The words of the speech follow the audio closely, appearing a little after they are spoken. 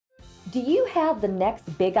Do you have the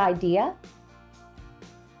next big idea?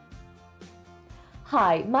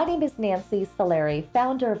 Hi, my name is Nancy Solari,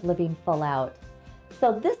 founder of Living Full Out.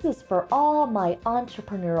 So this is for all my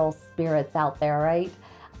entrepreneurial spirits out there, right?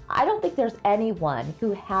 I don't think there's anyone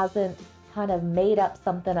who hasn't kind of made up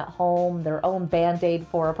something at home, their own Band-Aid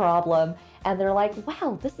for a problem, and they're like,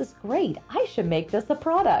 wow, this is great. I should make this a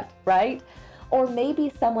product, right? Or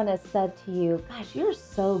maybe someone has said to you, gosh, you're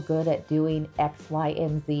so good at doing X, Y,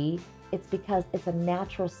 and Z. It's because it's a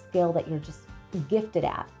natural skill that you're just gifted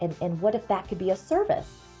at. And what if that could be a service,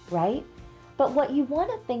 right? But what you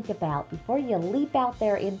want to think about before you leap out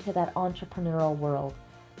there into that entrepreneurial world,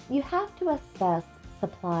 you have to assess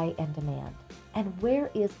supply and demand. And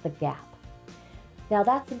where is the gap? Now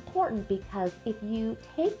that's important because if you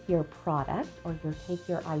take your product or you take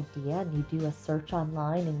your idea and you do a search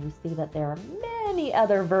online and you see that there are many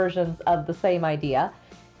other versions of the same idea,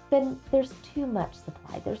 then there's too much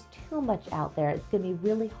supply. There's too much out there. It's going to be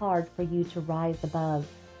really hard for you to rise above,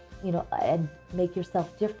 and make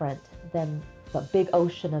yourself different than the big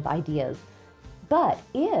ocean of ideas. But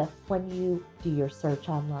if when you do your search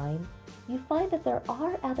online, you find that there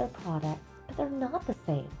are other products, but they're not the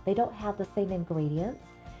same. They don't have the same ingredients.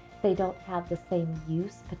 They don't have the same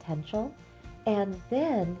use potential. And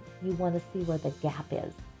then you want to see where the gap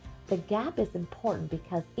is. The gap is important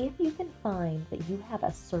because if you can find that you have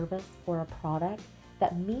a service or a product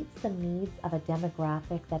that meets the needs of a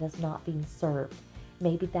demographic that is not being served,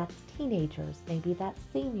 maybe that's teenagers, maybe that's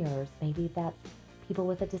seniors, maybe that's people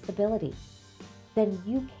with a disability, then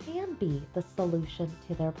you can be the solution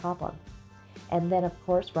to their problem. And then, of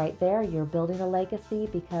course, right there, you're building a legacy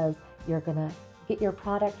because you're going to get your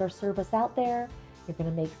product or service out there. You're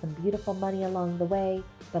going to make some beautiful money along the way.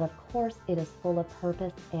 But of course, it is full of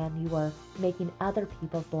purpose and you are making other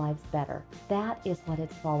people's lives better. That is what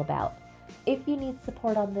it's all about. If you need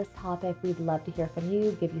support on this topic, we'd love to hear from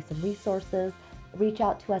you, give you some resources. Reach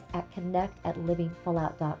out to us at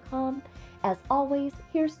connect@livingfullout.com. As always,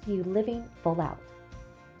 here's to you living full out.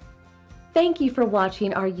 Thank you for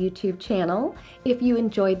watching our YouTube channel. If you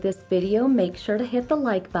enjoyed this video, make sure to hit the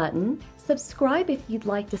like button. Subscribe if you'd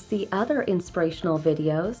like to see other inspirational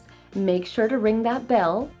videos. Make sure to ring that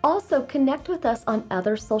bell. Also, connect with us on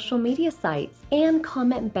other social media sites and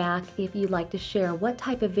comment back if you'd like to share what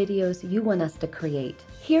type of videos you want us to create.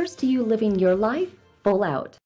 Here's to you living your life full out.